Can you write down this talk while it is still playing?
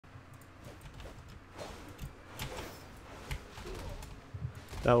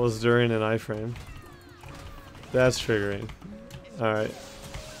That was during an iframe. That's triggering. Alright.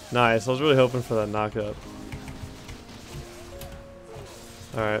 Nice. I was really hoping for that knock up.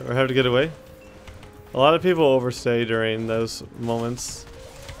 Alright, we're having to get away. A lot of people overstay during those moments.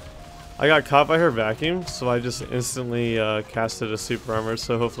 I got caught by her vacuum, so I just instantly casted a super armor,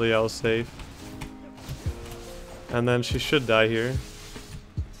 so hopefully I was safe. And then she should die here.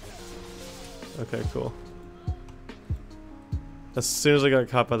 Okay, cool. As soon as I got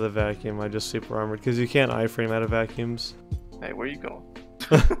caught by the vacuum, I just super armored, because you can't iframe out of vacuums. Hey, where you going?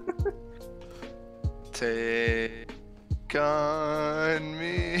 Take on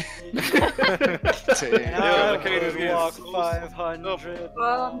me. Take walk 500.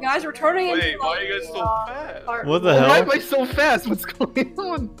 Guys, we're turning into. Wait, why are you guys so fast? What the Why hell? am I so fast? What's going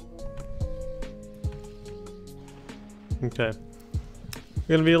on? Okay.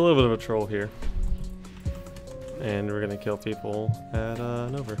 We're gonna be a little bit of a troll here. And we're gonna kill people at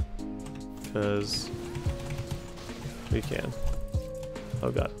Nova. Because we can.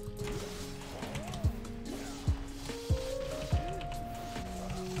 Oh god.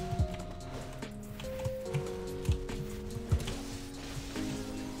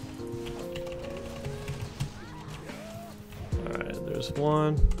 Alright, there's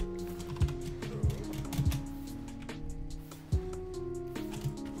one.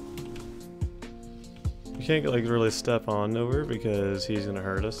 You can't like really step on Nova because he's gonna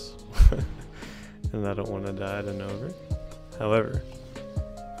hurt us. And I don't want to die to Nova. However,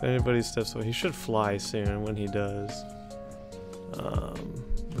 if anybody steps away, he should fly soon, and when he does,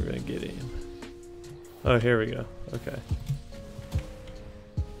 we're gonna get him. Oh, here we go. Okay.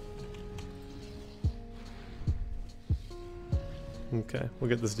 Okay, we'll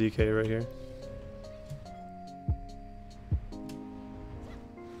get this DK right here.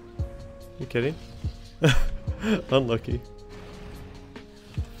 You kidding? Unlucky.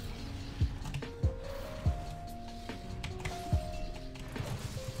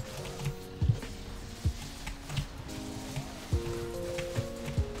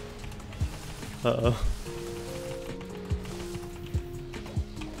 Uh-oh.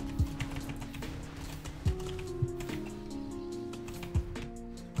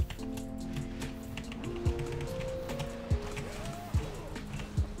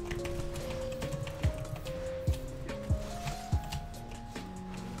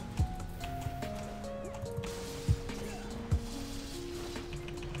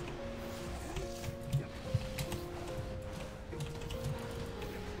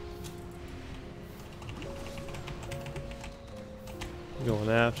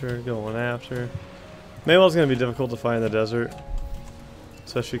 Going after. Maywell's gonna be difficult to find in the desert.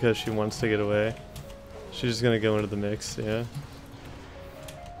 Especially because she wants to get away. She's just gonna go into the mix, yeah.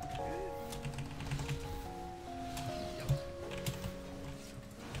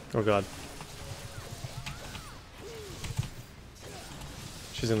 Oh god.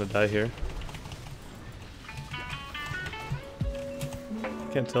 She's gonna die here.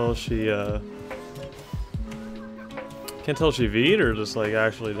 Can't tell if she can't tell if she V'd or just like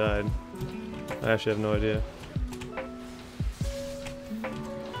actually died. I actually have no idea.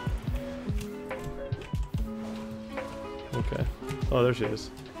 Okay. Oh, there she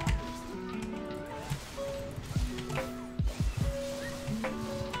is.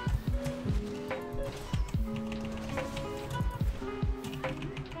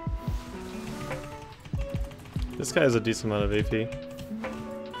 This guy has a decent amount of AP.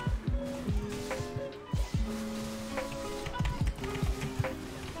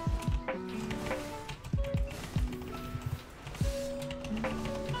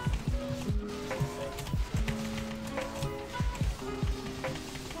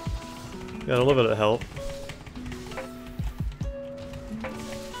 Got a little bit of help.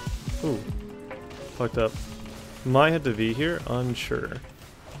 Ooh. Fucked up. Might have to V here? Unsure.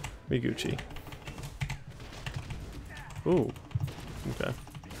 Miguchi. Ooh. Okay.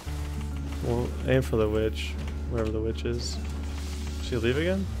 We'll aim for the witch. Wherever the witch is. She leave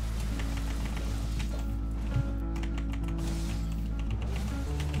again?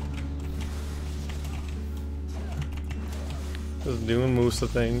 Just doing most of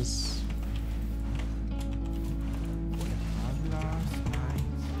things.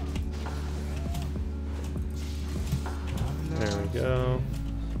 There we go.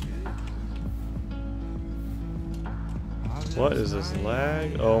 What is this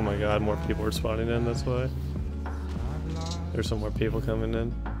lag? Oh my god, more people are spawning in, that's why. There's some more people coming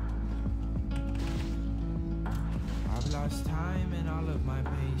in. I've lost time and all of my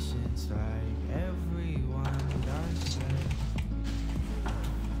patience like everyone does say.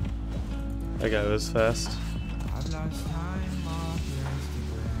 That guy was fast. I've lost time, all fears to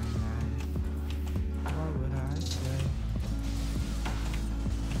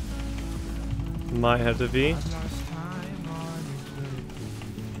Might have to be. I've lost time on it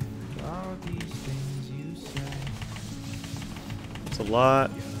with all these things you say. It's a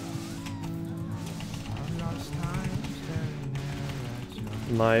lot. I've lost time staring there at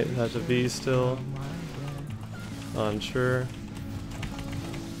your Might have to be still. mind. Unsure.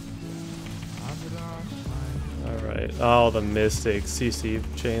 I've lost my Alright. Oh, the Mystic. CC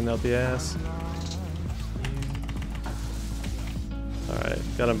chain out the ass. Alright.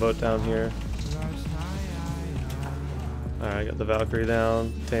 Got them both down here. Alright, got the Valkyrie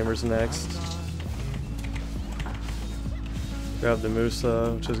down. Tamer's next. Grab the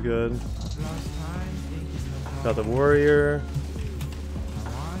Musa, which is good. Got the Warrior.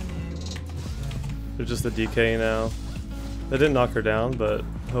 There's just the DK now. They didn't knock her down, but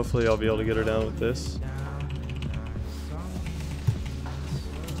hopefully I'll be able to get her down with this.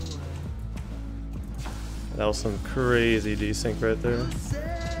 That was some crazy desync right there.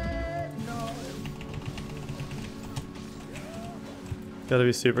 Gotta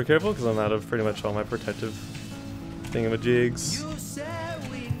be super careful because I'm out of pretty much all my protective thingamajigs.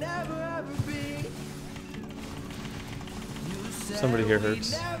 Somebody here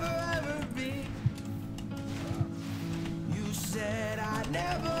hurts.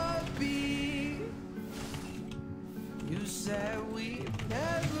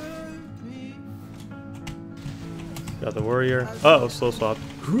 Got the Warrior. Uh oh, slow swap.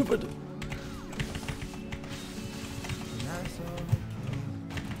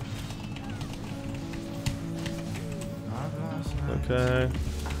 Okay.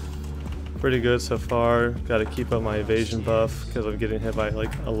 Pretty good so far. Gotta keep up my evasion buff because I'm getting hit by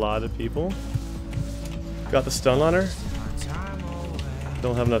like a lot of people. Got the stun on her.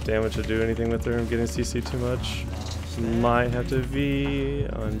 Don't have enough damage to do anything with her. I'm getting CC too much. Might have to V.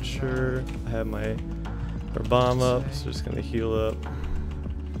 Unsure. I have my bomb up, so just gonna heal up.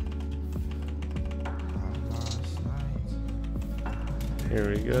 Here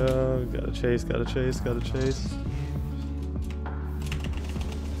we go. Gotta chase, gotta chase, gotta chase.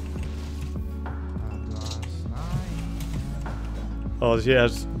 Oh, she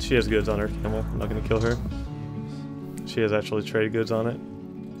has goods on her camel. I'm not gonna kill her. She has actually trade goods on it.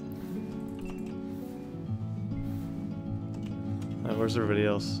 Where's everybody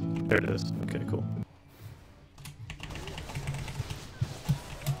else? There it is. Okay, cool.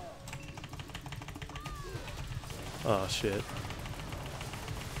 Oh shit.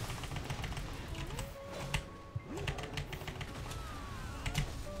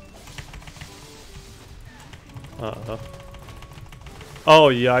 Uh-oh. Oh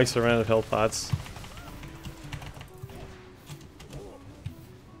yikes, I ran out of health pots.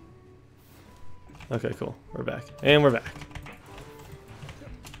 Okay, cool. We're back. And we're back.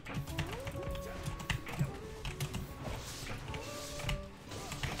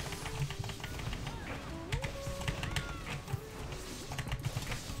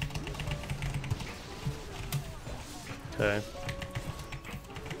 Okay.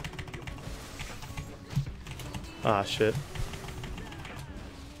 Ah, shit.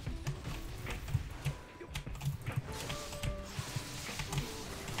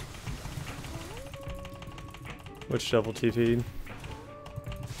 Which double TP'd?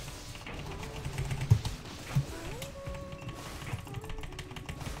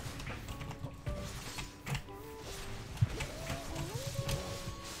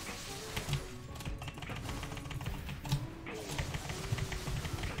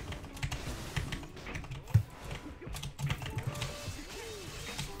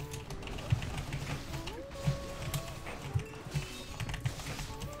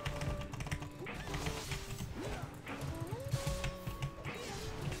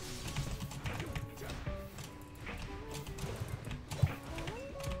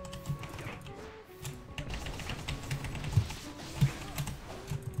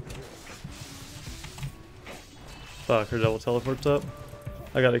 Fuck, her double teleports up.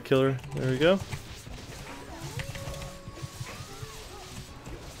 I gotta kill her. There we go.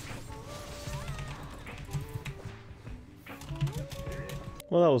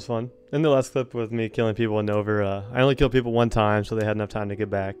 Well, that was fun. In the last clip with me killing people in Nova, I only killed people one time, so they had enough time to get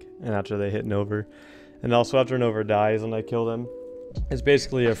back. And after they hit Nova, and also after Nova dies when I kill them, it's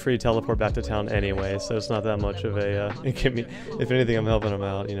basically a free teleport back to town anyway, so it's not that much of a inconvenience. If anything, I'm helping them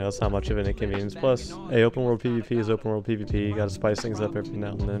out, you know, it's not much of an inconvenience. Plus, hey, open world PvP is open world PvP, you gotta spice things up every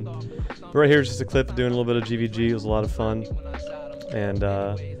now and then. But right here is just a clip of doing a little bit of GVG, it was a lot of fun. And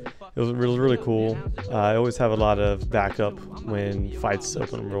it was really cool. I always have a lot of backup when fights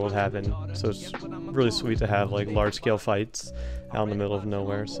open world happen, so it's really sweet to have like large scale fights out in the middle of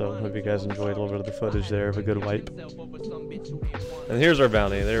nowhere. So hope you guys enjoyed a little bit of the footage there of a good wipe. And here's our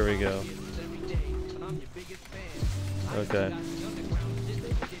bounty, there we go. Okay.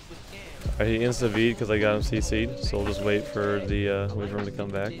 Alright, he insta-V'd because I got him CC'd, so we'll just wait for him to come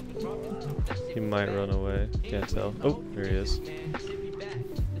back. He might run away. Can't tell. Oh, there he is.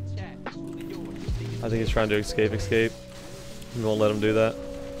 I think he's trying to escape. We won't let him do that.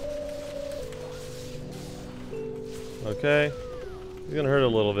 Okay. He's gonna hurt a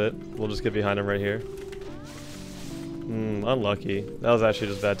little bit. We'll just get behind him right here. Unlucky. That was actually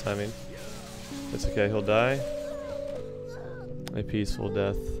just bad timing. It's okay, he'll die. A peaceful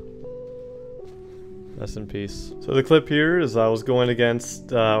death. Rest in peace. So the clip here is I was going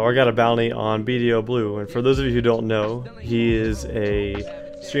against, or I got a bounty on BDO Blue, and for those of you who don't know, he is a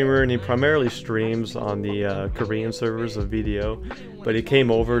streamer and he primarily streams on the Korean servers of BDO, but he came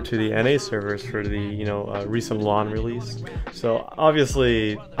over to the NA servers for the recent LAN release. So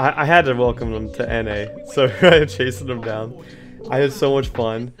obviously I had to welcome him to NA, so I chasing him down. I had so much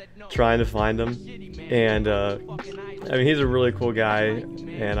fun trying to find him, and I mean, he's a really cool guy,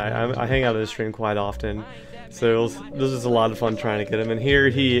 and I hang out in his stream quite often, so this is a lot of fun trying to get him. And here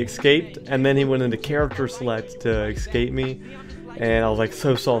he escaped, and then he went into character select to escape me, and I was like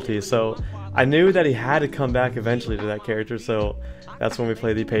so salty. So I knew that he had to come back eventually to that character, so that's when we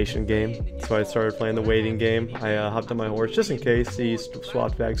played the patient game. So I started playing the waiting game. I hopped on my horse just in case he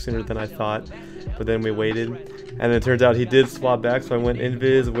swapped back sooner than I thought, but then we waited, and it turns out he did swap back, so I went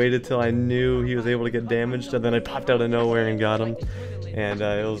invis, waited till I knew he was able to get damaged, and then I popped out of nowhere and got him. And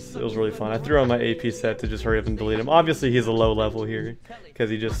it was really fun. I threw on my AP set to just hurry up and delete him. Obviously he's a low level here because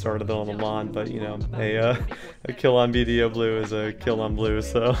he just started on the lawn, but you know, a kill on BDO Blue is a kill on Blue,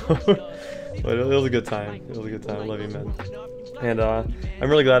 so but it was a good time. It was a good time. I love you, man. And I'm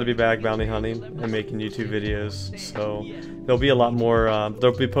really glad to be back bounty hunting and making YouTube videos. So there'll be a lot more.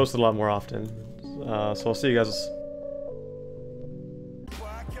 They'll be posted a lot more often. So I'll see you guys.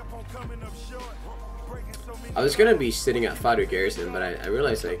 I was gonna be sitting at Fodder Garrison, but I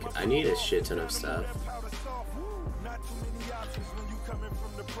realized like I need a shit ton of stuff.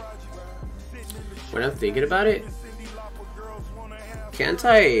 When I'm thinking about it, can't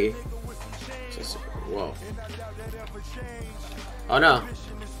I just whoa? Oh no!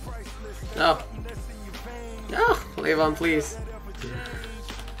 No! No! Layvan, please!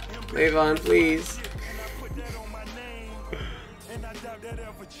 Layvan, please!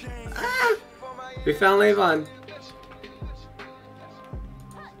 Ah! We found Layvan!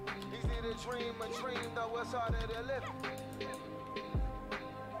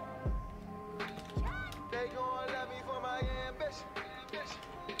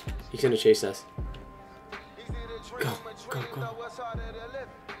 He's gonna chase us. Go, go, go.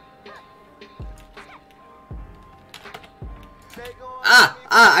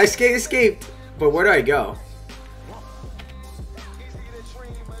 I escaped! But where do I go?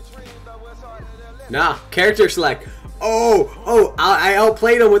 Nah, character select. Oh, I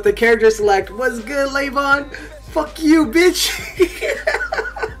outplayed him with the character select. What's good, Layvan? Fuck you, bitch!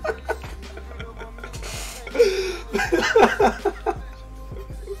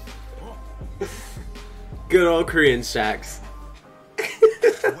 Good old Korean shacks.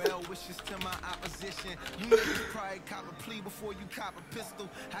 Well wishes to my opposition. You know you probably cop a plea before you cop a pistol.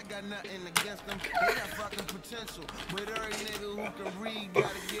 I got nothing against them. They got fucking potential. But every nigga who can read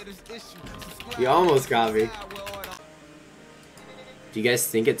gotta get his issue. You almost got me. Do you guys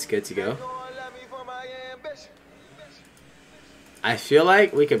think it's good to go? I feel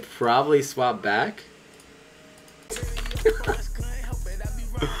like we could probably swap back.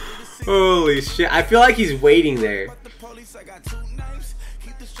 Holy shit, I feel like he's waiting there.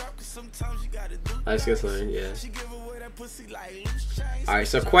 Let's go something, yeah. Alright,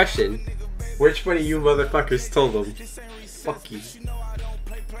 so question. Which one of you motherfuckers told him? Fuck you.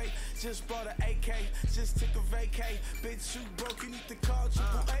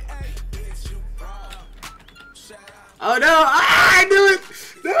 Oh no! Ah, I knew it!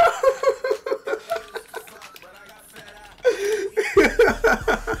 No!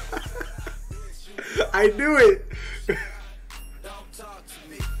 I knew it!